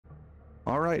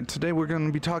Alright, today we're going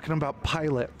to be talking about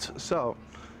pilots. So,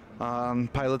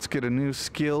 pilots get a new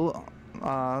skill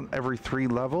every 3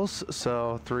 levels.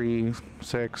 So, 3,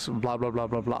 6, blah, blah, blah,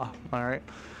 blah, blah. Alright.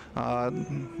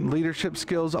 Leadership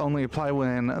skills only apply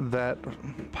when that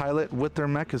pilot with their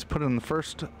mech is put in the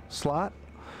first slot.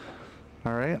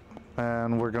 Alright.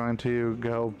 And we're going to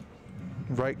go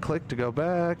right click to go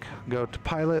back, go to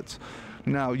pilots.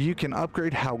 Now you can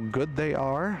upgrade how good they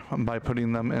are by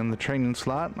putting them in the training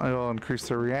slot. It will increase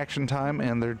their reaction time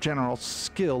and their general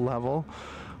skill level,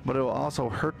 but it will also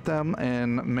hurt them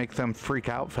and make them freak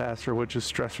out faster, which is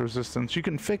stress resistance. You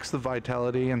can fix the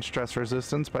vitality and stress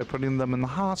resistance by putting them in the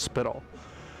hospital.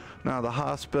 Now the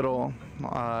hospital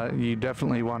you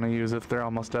definitely want to use if they're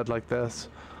almost dead like this.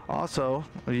 Also,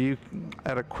 you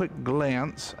at a quick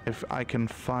glance, if I can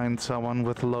find someone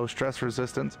with low stress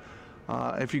resistance,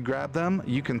 if you grab them,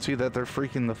 you can see that they're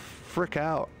freaking the frick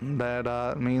out.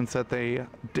 That means that they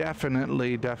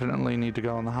definitely need to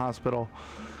go in the hospital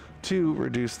to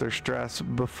reduce their stress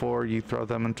before you throw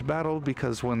them into battle,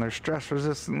 because when their stress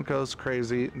resistance goes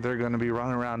crazy, they're going to be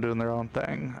running around doing their own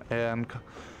thing, and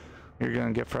you're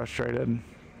going to get frustrated.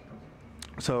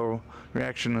 So,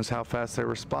 reaction is how fast they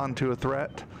respond to a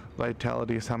threat.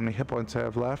 Vitality is how many hit points they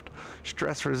have left.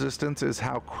 Stress resistance is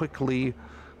how quickly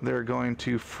they're going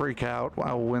to freak out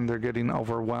when they're getting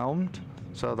overwhelmed.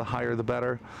 So the higher the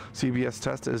better. CBS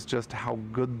test is just how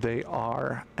good they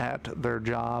are at their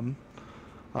job.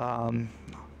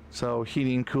 So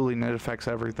heating, cooling, it affects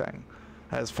everything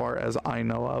as far as I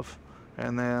know of.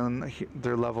 And then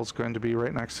their level's going to be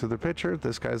right next to the picture.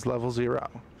 This guy's level 0.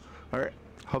 Alright,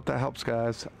 hope that helps,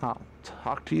 guys. I'll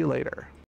talk to you later.